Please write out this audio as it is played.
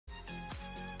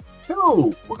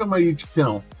Hello, welcome to my YouTube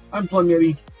channel. I'm Plum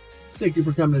Yeti. Thank you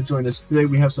for coming to join us. Today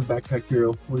we have some Backpack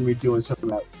Hero. We're going to be doing something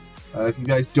about. If you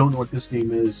guys don't know what this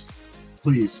game is,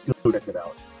 please go check it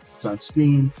out. It's on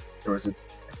Steam. I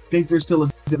think there's still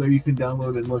a video there you can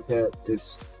download and look at.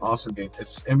 It's an awesome game.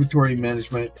 It's inventory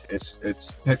management. It's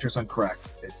Tetris on crack.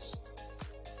 It's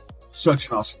such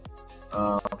an awesome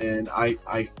and I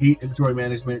hate inventory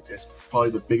management. It's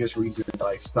probably the biggest reason that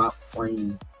I stopped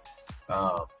playing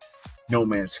No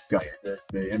Man's Sky.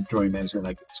 The inventory management,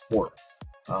 like, it's horrible.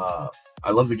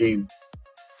 I love the game,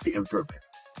 the inventory management.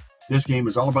 This game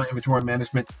is all about inventory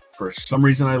management. For some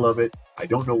reason, I love it. I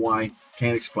don't know why.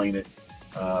 Can't explain it.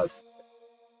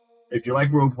 If you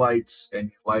like roguelikes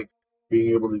and you like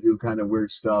being able to do kind of weird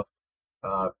stuff,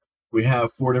 we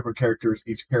have 4 different characters.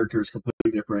 Each character is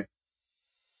completely different.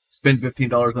 Spend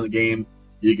 $15 on the game,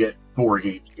 you get 4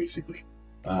 games, basically.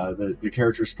 The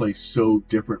characters play so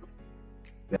differently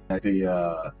that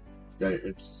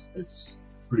it's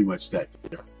pretty much that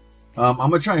different. I'm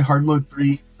gonna try hard mode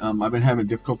 3. I've been having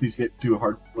difficulties getting to a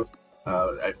hard mode,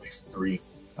 at least 3.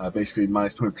 Basically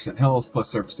minus 20% health,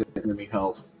 plus 30% enemy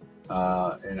health,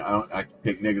 and I can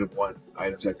take -1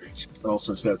 items after each. But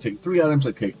also, instead of taking 3 items,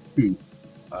 I take 2.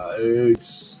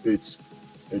 It's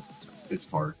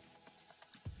hard.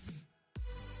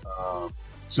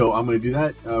 So I'm going to do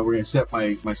that. We're going to set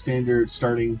my standard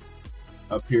starting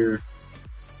up here.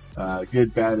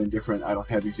 Good, bad, and different. I don't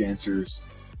have these answers.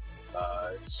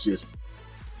 It's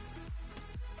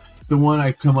the one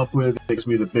I've come up with that gives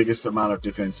me the biggest amount of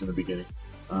defense in the beginning.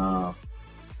 And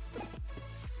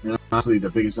honestly, the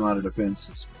biggest amount of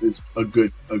defense is a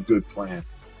good plan,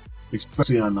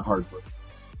 especially on the hard mode,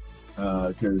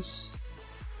 because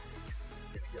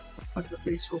you're going to get punched in the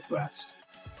face real fast.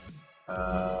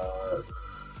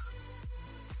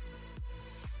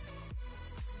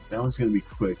 That one's going to be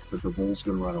quick, but the bull's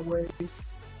going to run away. I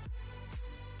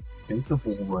think the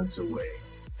bull runs away.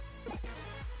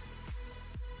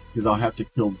 Because I'll have to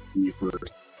kill the bee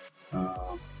first.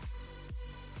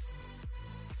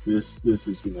 This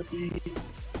is going to be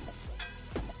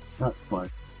not fun.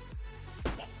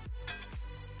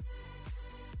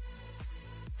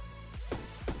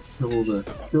 Kill the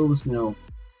snail.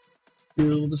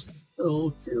 Kill the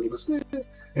snail.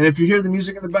 And if you hear the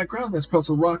music in the background, that's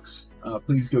Puzzle Rocks.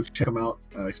 Please go check them out,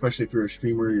 especially if you're a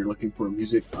streamer, you're looking for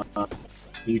music on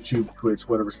YouTube, Twitch,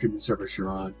 whatever streaming service you're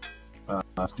on.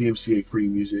 It's DMCA free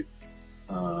music.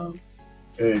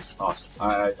 It's awesome.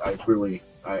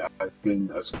 I've been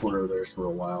a supporter of theirs for a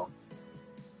while.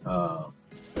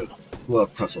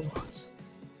 Love Puzzle Rocks.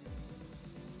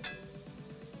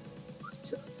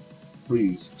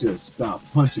 Please just stop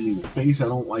punching me in the face. I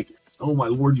don't like it. Oh my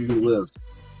lord, you lived.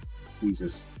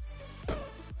 Jesus.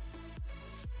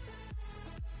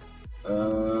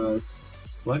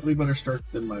 Slightly better start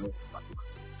than my old one.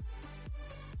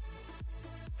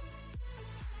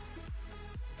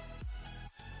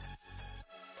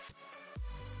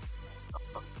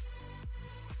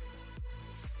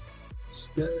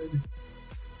 Instead,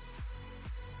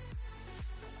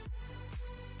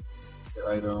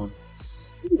 items.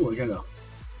 Ooh, I got a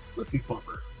flippy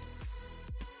bumper.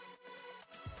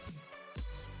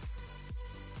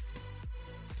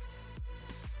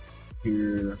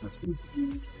 Here,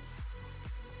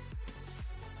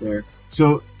 there.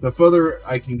 So the further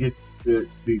I can get the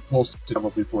pulse to travel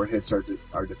before it hits our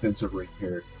defensive ring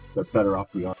here, the better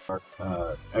off we are.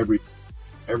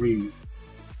 Every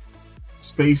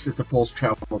space that the pulse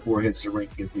travels before it hits the ring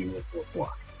gives me a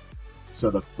block.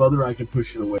 So the further I can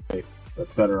push it away, the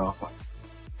better off I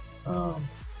am.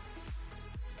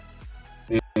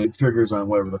 And it triggers on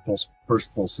whatever the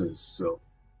first pulse is. So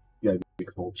yeah, be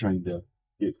careful trying to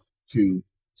get too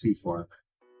far.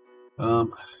 I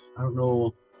don't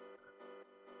know.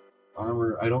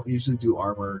 Armor. I don't usually do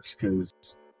armor because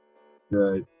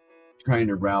the trying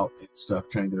to route and stuff,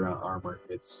 trying to get around armor,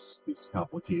 it's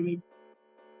complicated.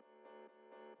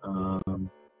 Is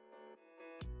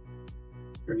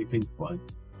there anything fun?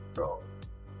 They're all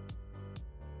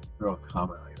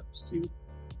common items too.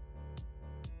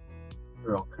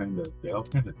 They all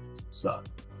kind of suck.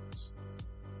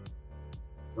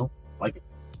 Don't like it.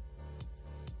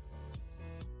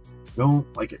 Don't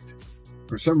like it.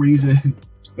 For some reason,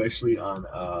 especially on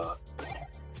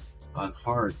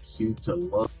hard, seem to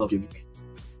love giving me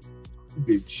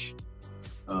garbage.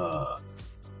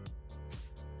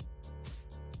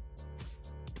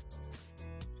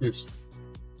 Just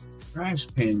trash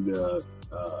panda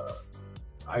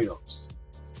items.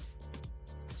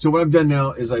 So what I've done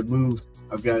now is I've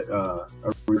got a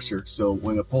reverser. So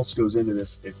when a pulse goes into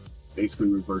this, it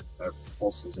basically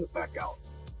pulses it back out.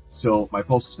 So my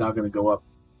pulse is now going to go up,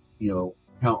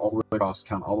 count all the way across,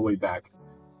 count all the way back.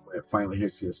 When it finally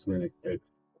hits this, then it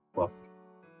well,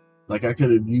 like I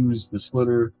could have used the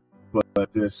splitter,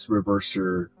 but this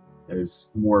reverser is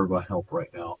more of a help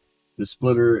right now. The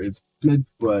splitter is good,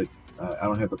 but I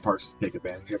don't have the parts to take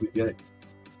advantage of it yet.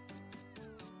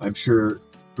 I'm sure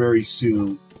very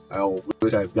soon I'll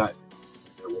wish I've gotten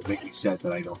it. It will make me sad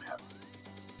that I don't have it.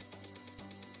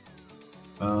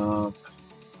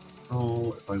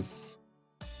 Oh, if I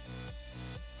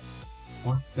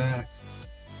want that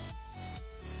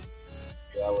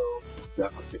yellow,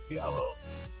 definitely get yellow.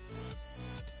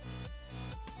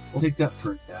 We'll take that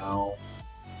for now.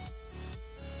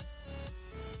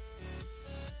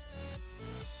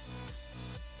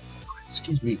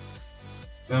 Excuse me.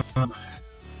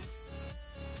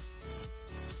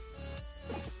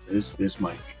 This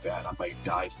might be bad. I might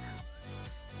die here.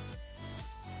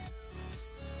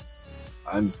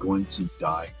 I'm going to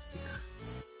die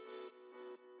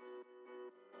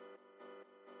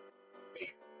here.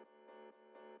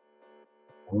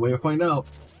 One way to find out.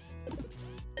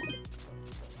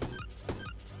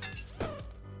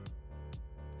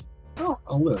 Oh,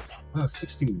 I'll live.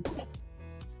 16.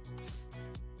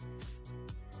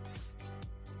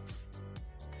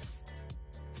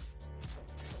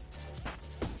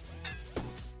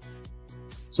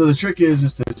 So the trick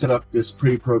is to set up this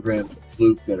pre-programmed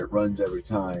loop that it runs every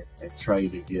time and try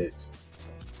to get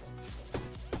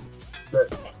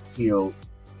that, hit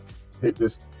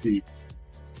the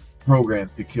program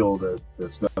to kill the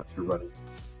stuff you're running.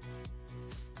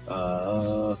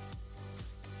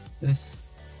 This,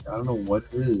 I don't know what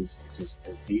it is.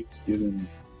 It hates giving.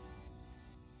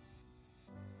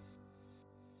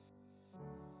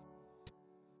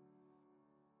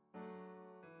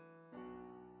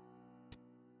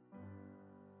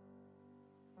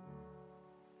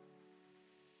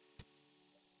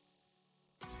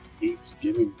 Hates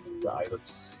giving me the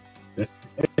items that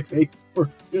make for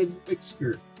a good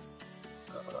mixture.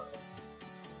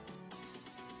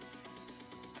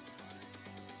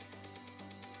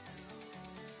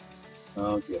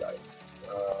 I'll get items.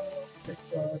 Take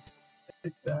that.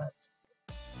 Take that.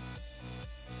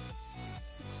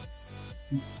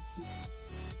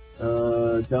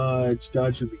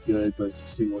 Dodge would be good, but it's a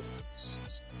single.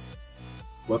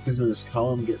 Weapons in this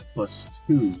column get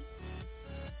 +2.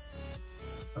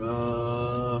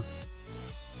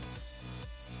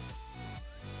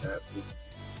 That would...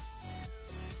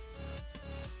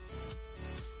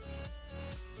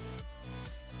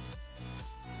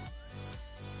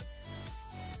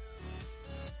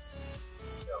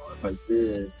 If I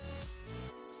did,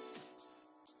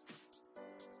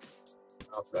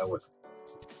 oh, that would.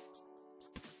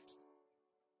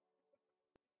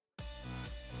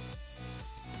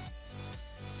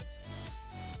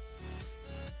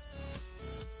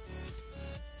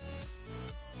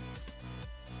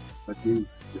 But dude,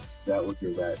 that would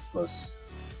give that +2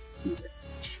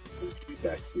 damage. Would be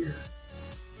back here.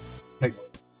 Take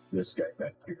this guy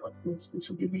back here like this, which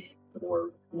will give me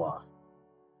more block.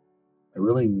 I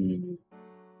really need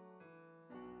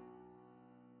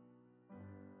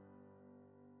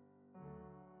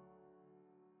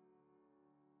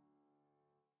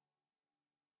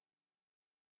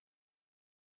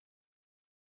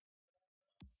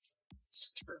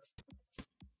secure.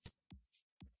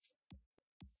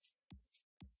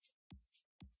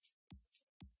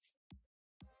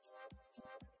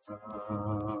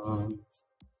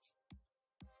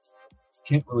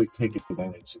 Can't really take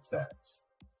advantage of that.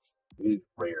 It is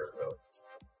rare though.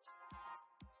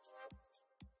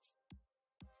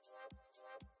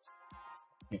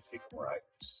 Can't take more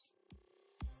items.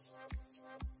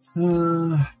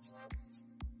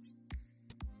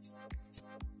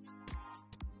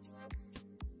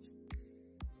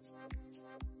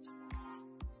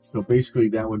 So basically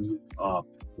that would move up,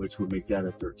 which would make that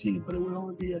a 13, but it would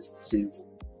only be a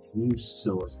single use,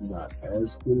 so it's not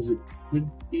as good as it could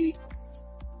be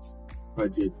if I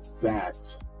did that.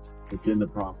 But then the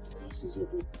problem is it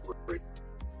would break.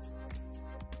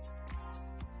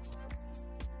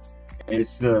 And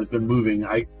it's the moving.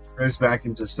 There's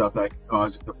vacuums and stuff that can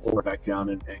cause it to pull back down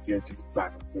and get it to go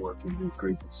back and forth and do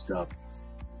crazy stuff.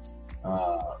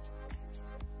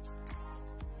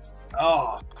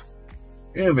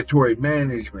 Inventory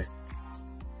management.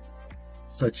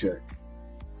 Such a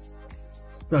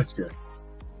I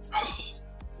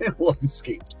love this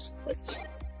game so much.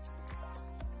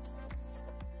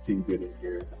 Didn't get in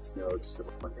here. No, just a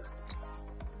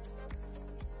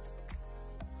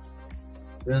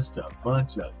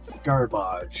bunch of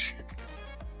garbage.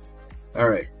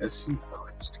 Alright, let's see. Oh,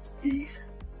 stupid bee.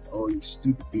 Oh, you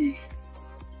stupid bee.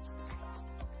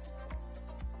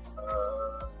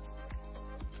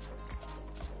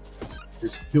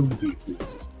 Just kill the bee,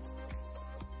 please.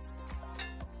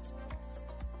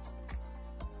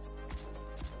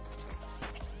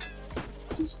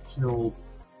 Just kill.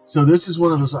 So this is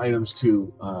one of those items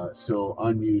too. So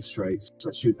unused, right?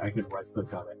 So I can right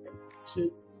click on it and use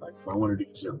it. Like if I wanted to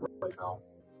use it right now,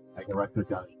 I can right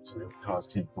click on it and it would cause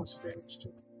 10 points of damage to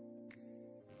it.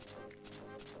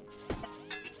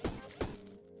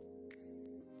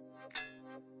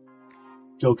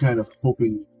 Still kind of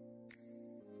hoping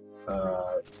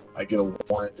I get a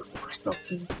wand or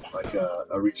something, like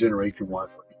a regeneration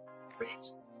wand would be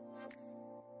great.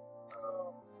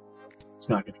 It's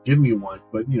not going to give me one,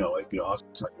 but you know, it'd be awesome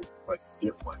if I could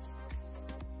get one.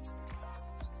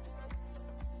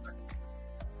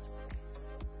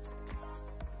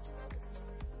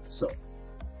 So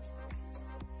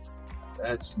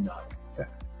that's not bad.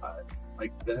 I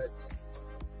like that.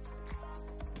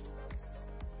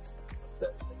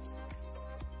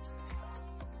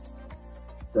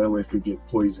 That way, if we get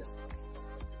poisoned,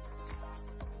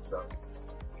 so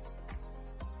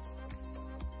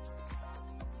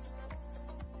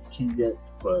key yet,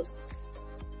 but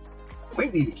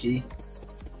might need a key.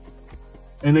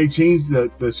 And they changed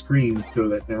the screen so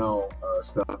that now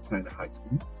stuff kind of hides.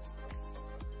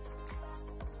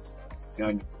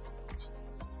 Yeah,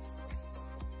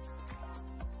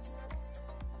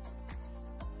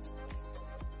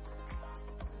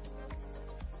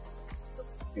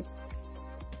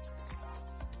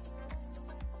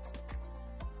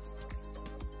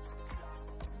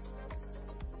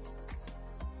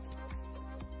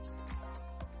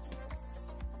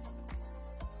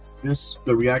 this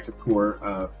the reactive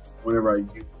core. Whenever I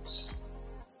use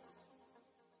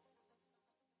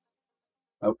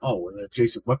an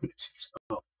adjacent weapon is used.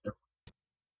 Oh, never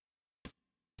mind.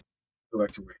 Go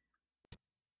back to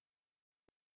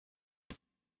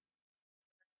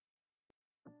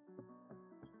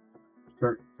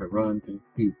start to run and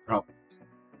few problems.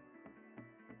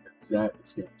 That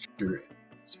is going to sure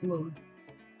explode.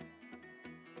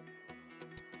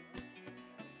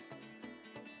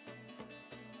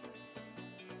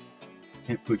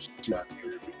 Can't push you out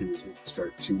here because it will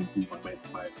start chewing through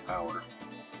my power.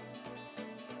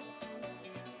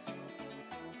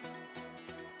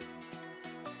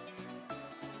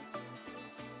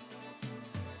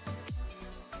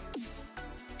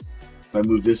 If I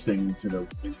move this thing into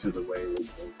the way, it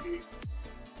will be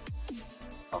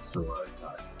also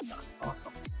not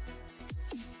awesome.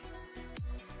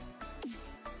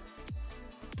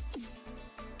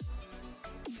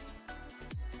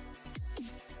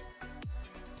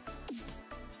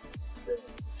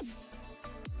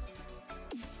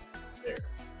 There.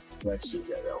 Let's see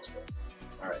that else.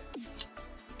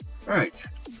 All right.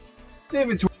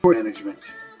 Inventory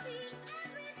management.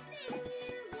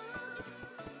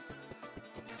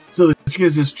 So the trick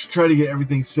is to try to get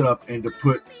everything set up and to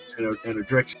put in a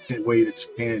direction way that you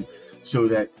can, so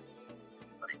that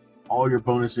all your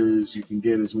bonuses, you can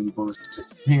get as many bonuses as you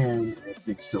can.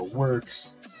 Everything still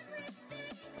works.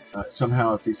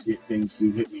 Somehow, if these things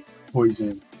do hit me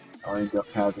poison, I'll end up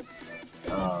having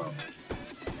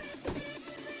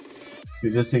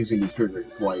because this thing's gonna be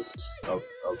triggered twice a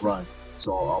run,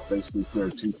 so I'll basically clear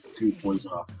two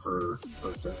poison off per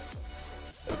turn.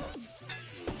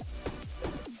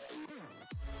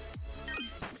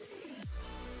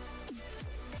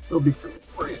 It'll be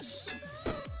glorious.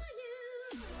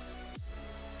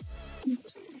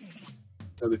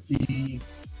 Another key.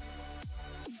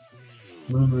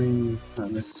 Moon ring,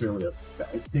 not necessarily a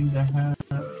bad thing to have.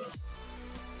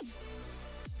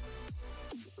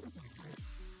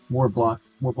 More block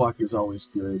is always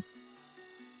good.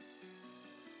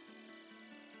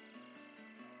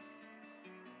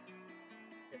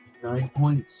 Nine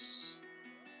points.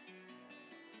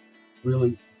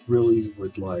 Really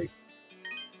would like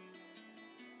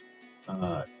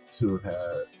to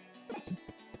have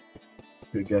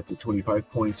to get to 25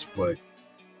 points, but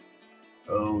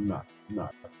not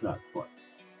quite.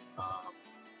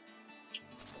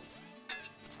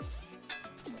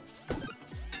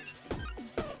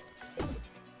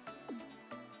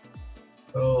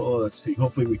 Let's see.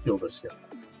 Hopefully we kill this guy,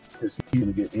 because he's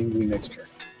gonna get angry next turn.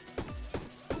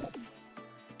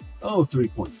 3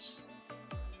 points.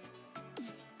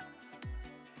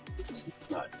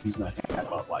 He's not happy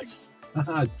about life.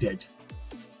 Haha, dead.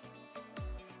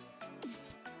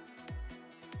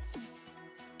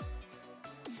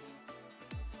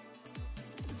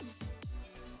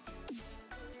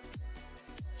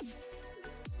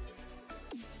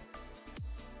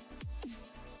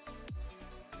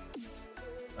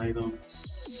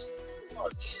 Items. Oh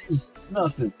jeez,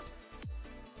 nothing.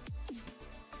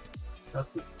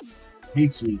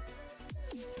 Hates me.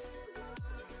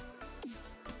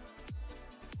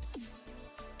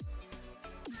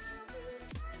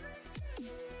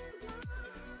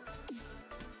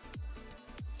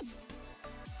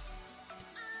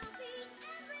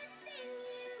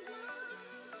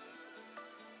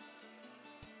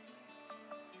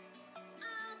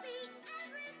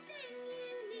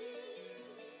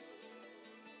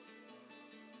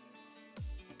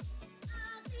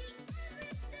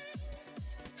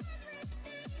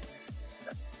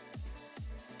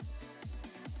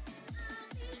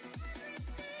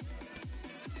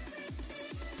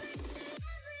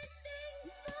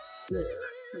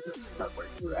 not where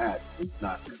you were at. It's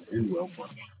not going to end well for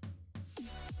me.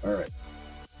 Alright.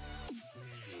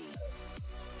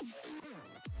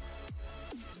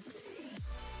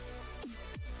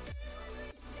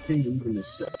 Can't even to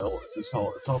sell. It's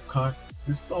all garbage.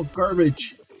 It's all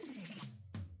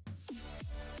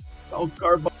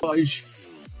garbage.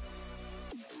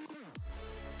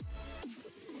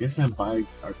 Guess I'm buying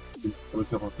a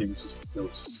couple of things just to go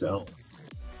sell.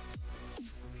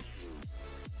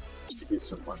 Just to get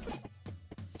some money.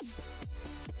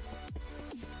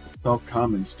 It's all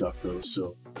common stuff though,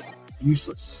 so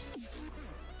useless.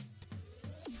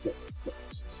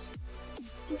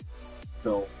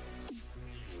 So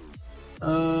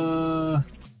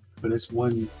but it's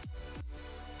one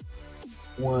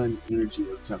energy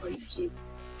every time I use it.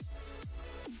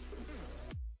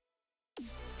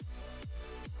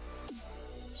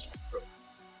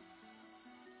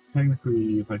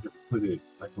 Technically, if I could put it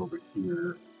like over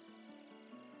here,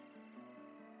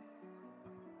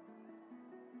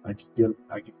 I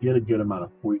could get a good amount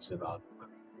of poison on it.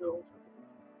 So,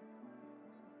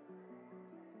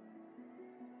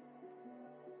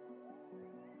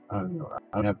 I don't know.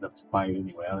 I don't have enough to buy it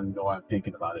anyway. I don't even know why I'm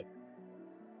thinking about it.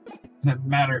 Doesn't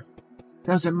matter.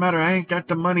 Doesn't matter. I ain't got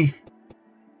the money.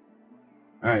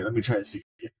 Alright, let me try to see.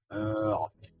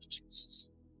 Jesus.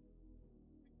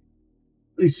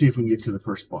 Let's see if we can get to the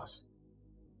first boss.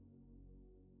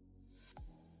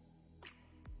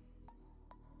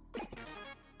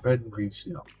 Red and green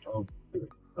snow.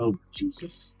 Oh,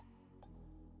 Jesus.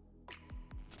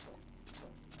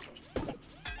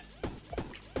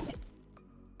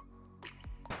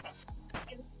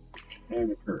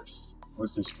 And a curse.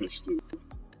 What's this curse do?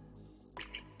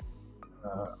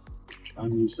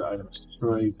 Unused items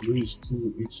destroyed. Lose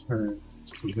 2 each turn.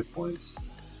 2 hit points.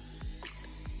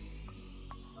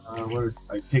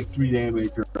 I take 3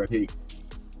 damage or I take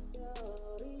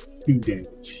 2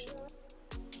 damage.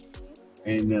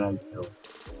 And then I kill.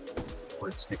 Or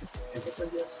just take a damage, I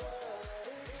guess.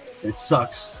 It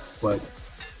sucks, but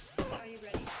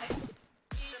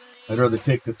I'd rather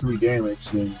take the 3 damage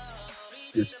than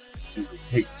just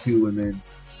take 2 and then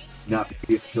not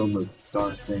get killed with the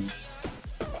darn thing.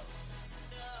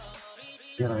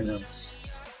 Get items.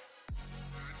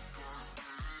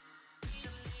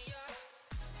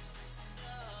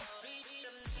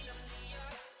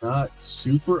 Not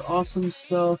super awesome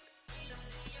stuff.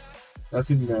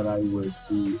 Nothing that I would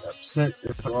be upset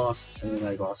if I lost, and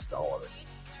I lost all of it.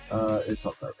 It's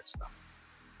all garbage stuff.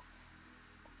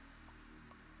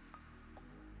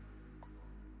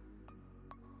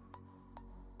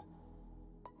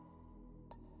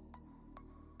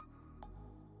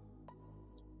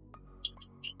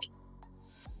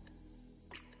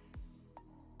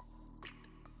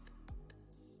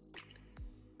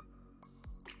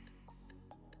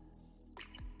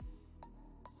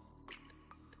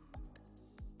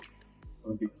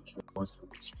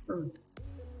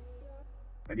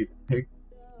 I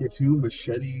get 2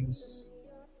 machetes.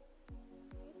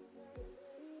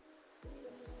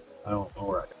 I don't know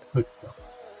where I put them.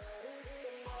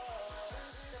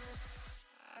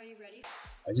 Are you ready?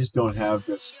 I just don't have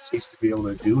the space to be able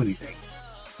to do anything.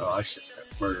 Oh, I shouldn't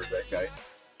have murdered that guy.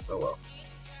 Oh well.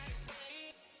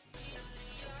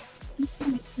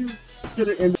 Could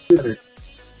have ended better.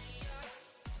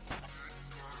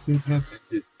 Could have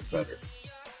ended better.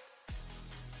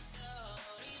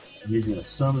 He's gonna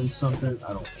summon something.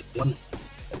 I don't want it.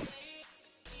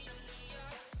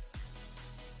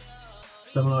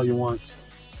 Summon all you want.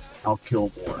 I'll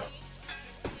kill more.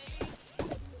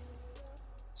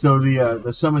 So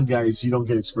the summon guys, you don't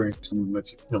get experience from them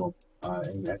if you kill them.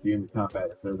 And at the end of combat,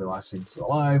 if they're the last things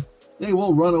alive, they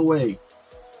will run away.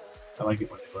 I like it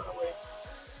when they run away.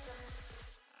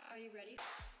 Are you ready?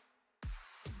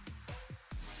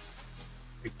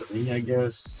 Pick the ring, I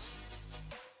guess.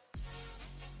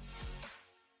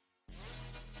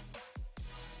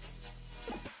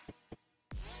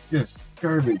 Yes,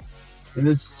 garbage. And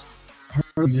this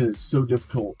region is so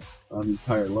difficult on these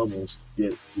higher levels to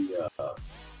get the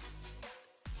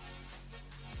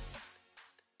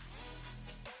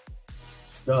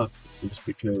stuff, just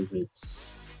because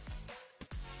it's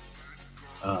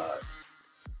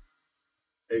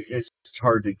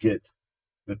hard to get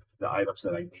the items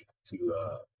that I need to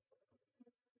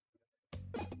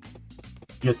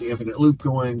get the infinite loop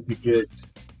going, to get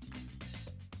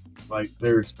like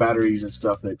there's batteries and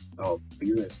stuff that, oh,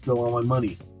 you're gonna steal all my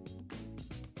money.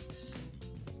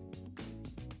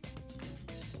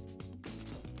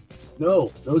 No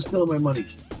stealing my money.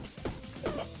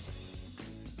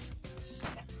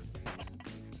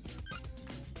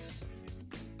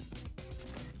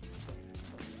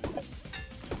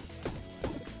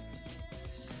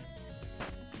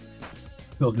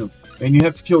 killed him. And you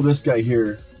have to kill this guy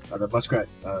here, the muskrat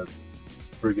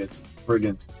brigand.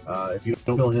 If you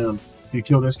don't kill him, if you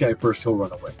kill this guy first, he'll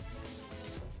run away.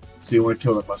 So you want to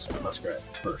kill the muskrat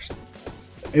first,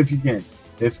 if you can.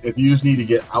 If you just need to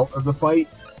get out of the fight,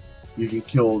 you can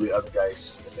kill the other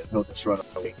guys, and then he'll just run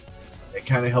away. It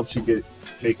kind of helps you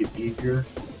make it easier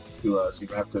to so you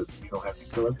don't have to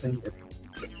kill everything if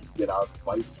you get out of the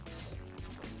fight.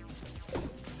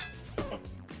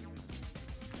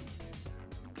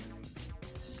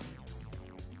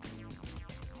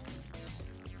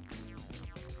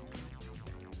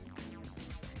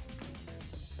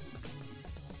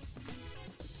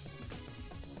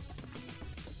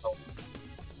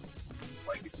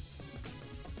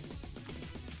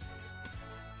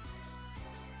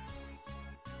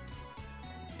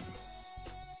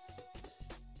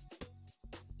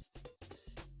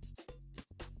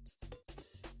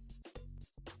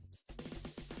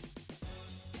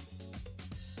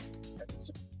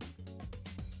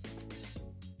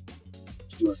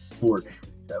 Doing 4 damage.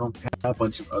 I don't have a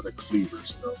bunch of other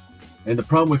cleavers though. And the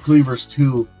problem with cleavers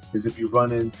too is if you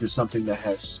run into something that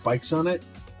has spikes on it,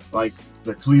 like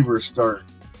the cleavers start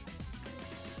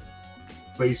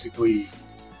basically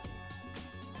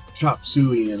chop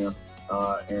suey in them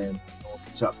and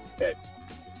chop the head.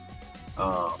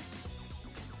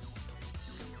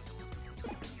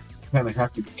 Kind of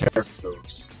have to be careful with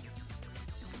those.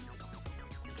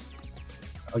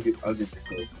 I'll get the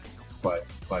code, but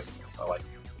I like it.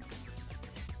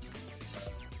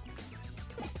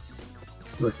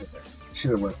 Listen there.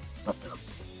 Should have went up there.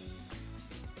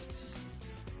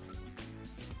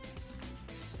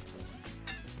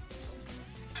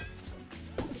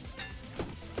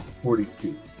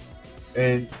 42.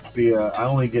 And the I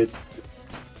only get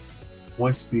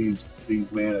once these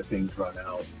mana things run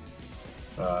out.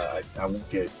 I won't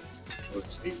get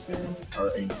those 8 mana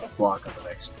or 8 block on the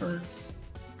next turn.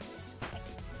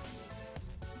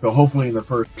 So hopefully in the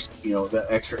first, that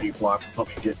extra 8 block will help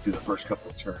me get through the first couple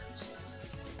of turns.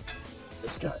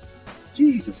 This guy.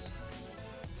 Jesus.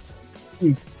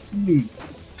 Lay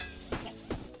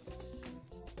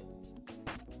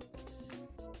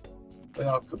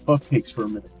off the cupcakes for a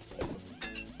minute.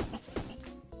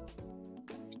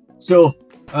 So,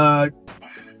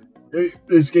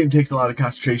 this game takes a lot of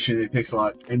concentration. It takes a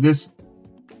lot, and this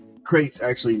crate's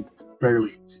actually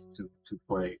fairly easy to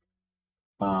play.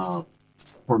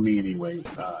 For me anyway.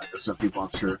 There's some people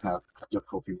I'm sure have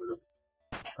difficulty with it.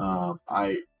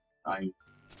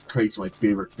 Crate's my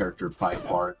favorite character by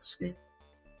far in this game.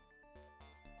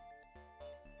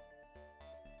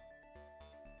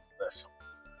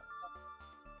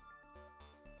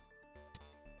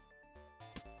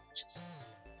 Jesus.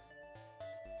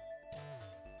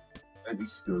 That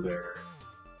needs to go there.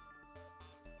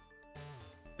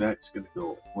 That's gonna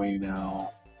go away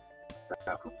now.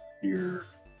 That one here.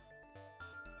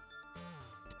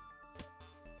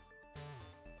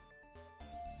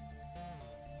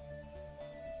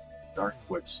 Dark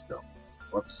Whetstone.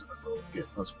 Whoops,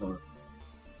 let's go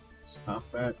stop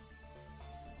that.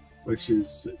 Which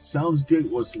is, it sounds good,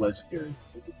 it was legendary.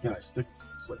 Can I stick to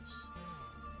this list?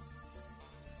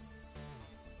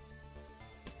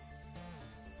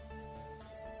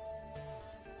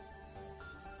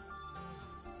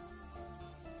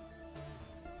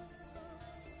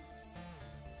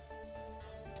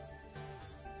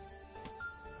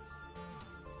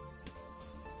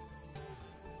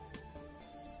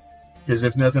 Because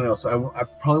if nothing else, I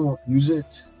probably won't use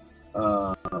it,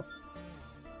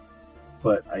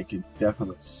 but I could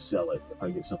definitely sell it if I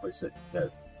get someplace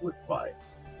that would buy it.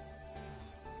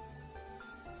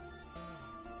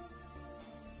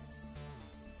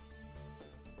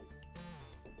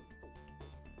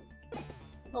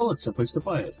 Oh, look, someplace to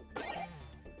buy it.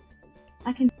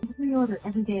 I can pre-order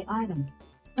everyday items.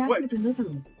 What?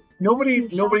 Delivery. Nobody.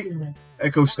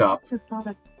 Echo, stop.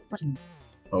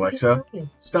 Alexa,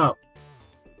 stop.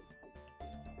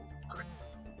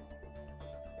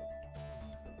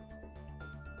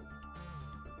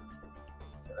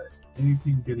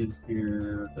 Anything good in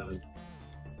here that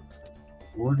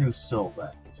we're gonna sell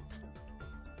that.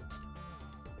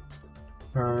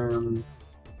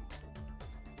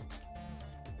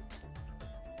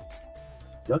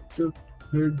 Ductive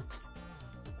pig.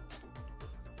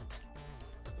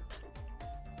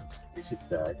 Basic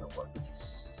bag of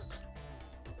weapons.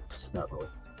 It's not really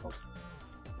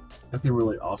nothing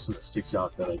really awesome that sticks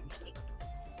out that I can take.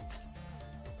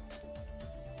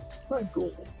 Not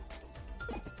gold.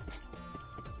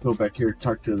 Go back here,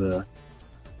 talk to the...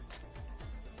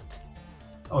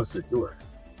 Oh, it's the door.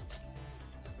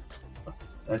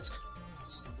 That's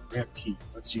ramp key.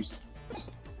 Let's use it.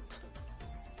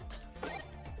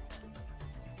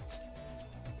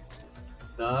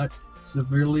 not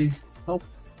severely helpful.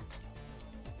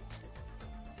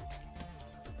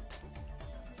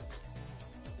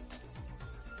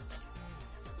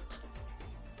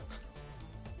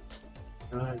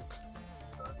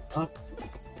 Up.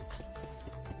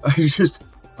 I just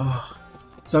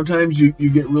sometimes you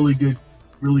get really good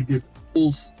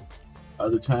pulls.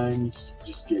 Other times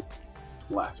you just get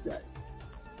laughed at.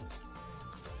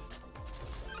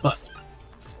 But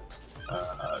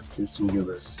this will give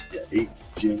us 8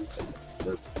 gin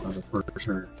on the first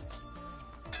turn.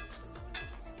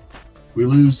 We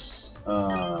lose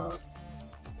we'll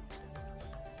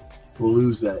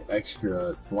lose that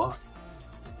extra block.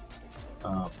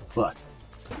 But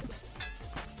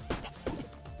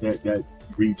that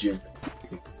regen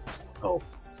can help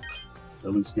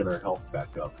at least get our health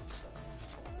back up,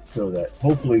 so that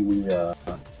hopefully we a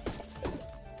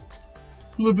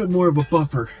little bit more of a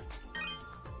buffer.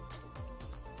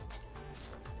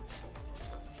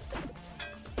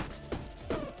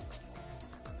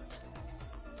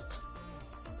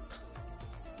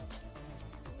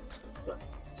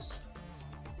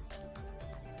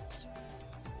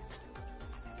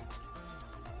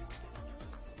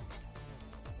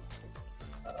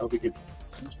 We could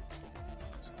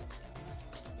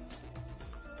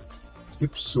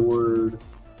skip sword,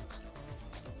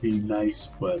 be nice,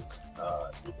 but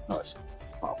it causes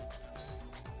problems.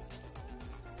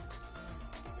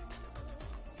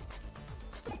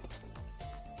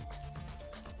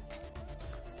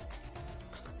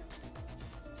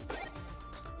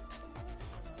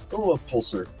 Oh, a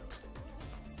pulsar.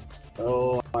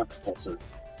 Oh, a pulsar.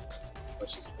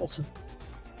 What's just a pulsar?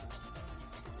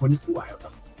 When do I have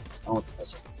them? I want the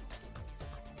pulsar.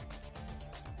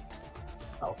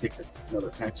 I'll take another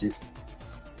hatchet.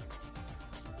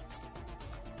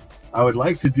 I would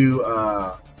like to do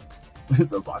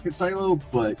the rocket silo,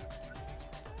 but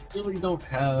really don't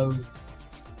have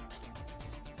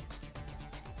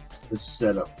the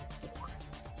setup for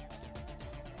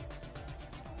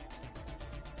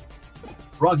it.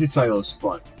 Rocket silo's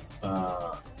fun,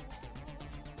 but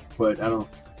I don't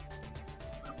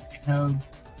have.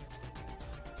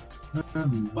 I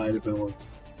might have been able to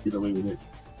get away with it.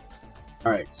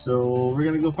 Alright, so we're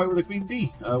going to go fight with the Queen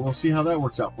Bee. We'll see how that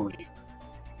works out for me.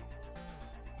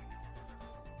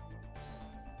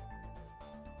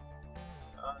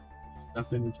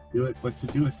 Nothing to do it but to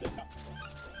do it then.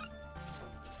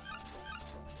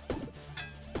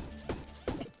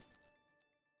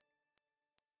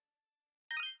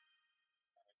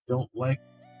 Don't like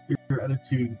your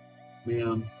attitude,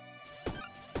 ma'am.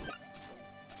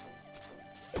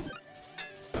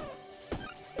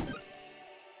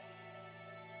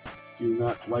 Do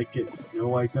not like it.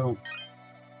 No, I don't.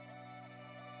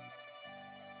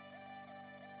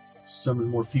 Summon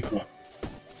more people.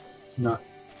 It's not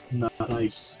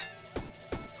nice.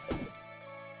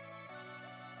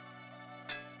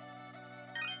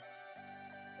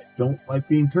 I don't like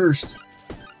being cursed.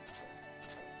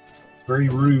 Very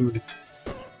rude.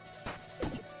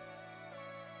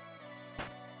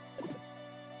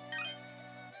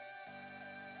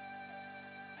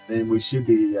 And we should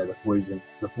be the poison.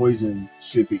 The poison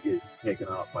should be getting taken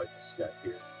off by this guy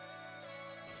here.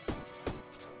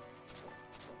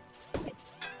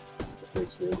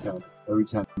 Basically, every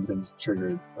time things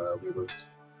triggered, we lose.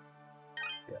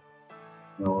 Yeah.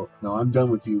 No, I'm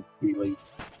done with you, Elite.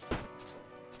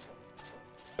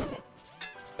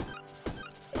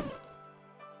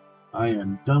 I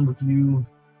am done with you.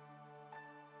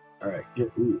 All right,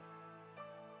 get ooh.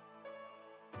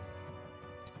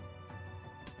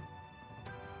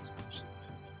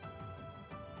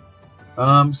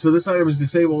 So this item is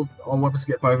disabled. All weapons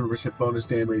get 500% bonus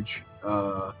damage.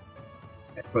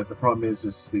 But the problem is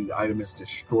the item is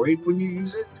destroyed when you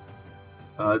use it.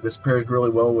 This pairs really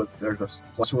well with there's a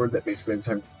sword that basically every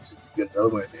time you get another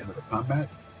one at the end of the combat.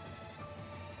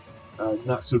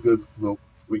 Not so good what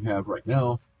we have right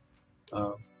now.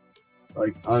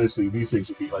 Like honestly, these things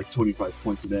would be like 25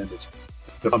 points of damage.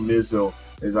 The problem is though,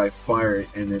 is I fire it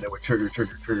and then it would trigger, and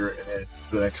then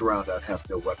the next round I'd have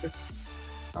no weapons.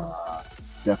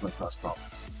 Definitely cause problems.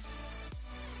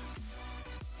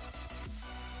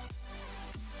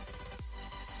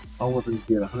 All weapons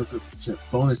get 100%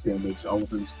 bonus damage. All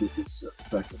weapons get this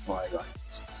effect applied on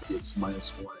it's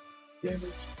 -1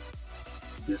 damage.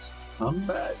 This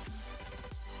combat.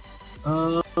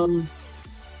 I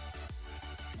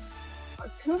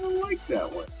kind of like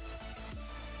that one.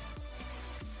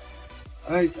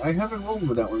 I haven't rolled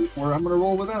with that one before. I'm gonna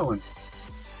roll with that one.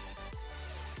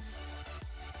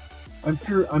 I'm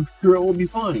sure it will be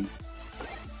fine.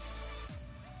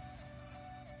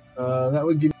 That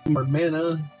would give me more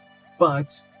mana,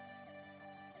 but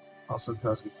also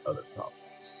causing other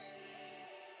problems.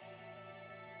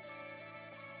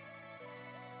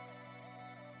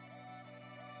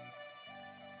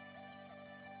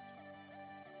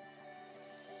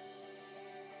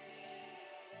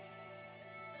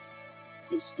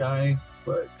 This guy,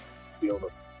 but be able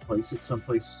to place it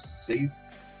someplace safe.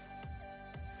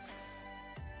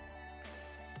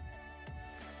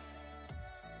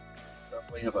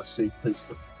 Definitely have a safe place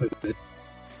to put it.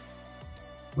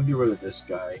 We'll get rid of this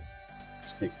guy.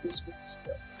 Let's take this one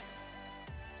instead.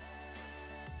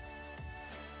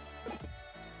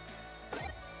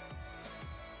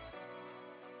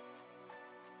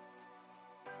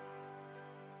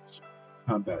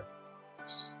 Combat.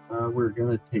 We're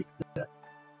gonna take that.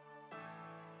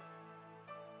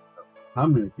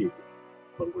 I'm gonna take it,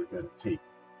 but we're gonna take it.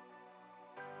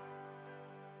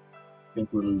 I think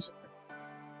we're losing it.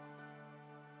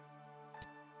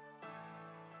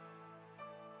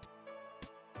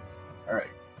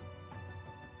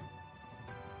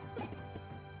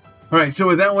 Alright, so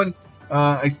with that one,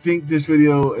 I think this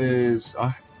video is...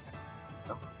 it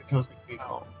tells me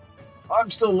how. I'm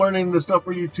still learning the stuff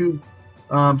for YouTube.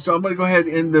 So I'm going to go ahead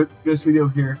and end this video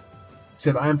here.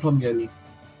 Said, I am Plum Yeti.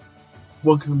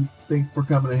 Welcome. Thanks for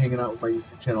coming and hanging out with my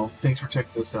YouTube channel. Thanks for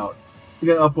checking this out. I'm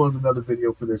going to upload another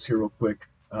video for this here real quick.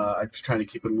 I'm just trying to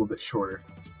keep it a little bit shorter.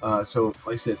 So,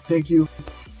 like I said, thank you.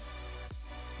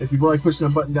 If you like pushing a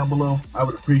button down below, I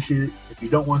would appreciate it. If you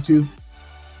don't want to,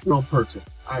 your own person.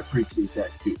 I appreciate that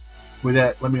too. With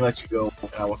that, let me let you go,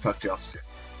 and I will talk to y'all soon.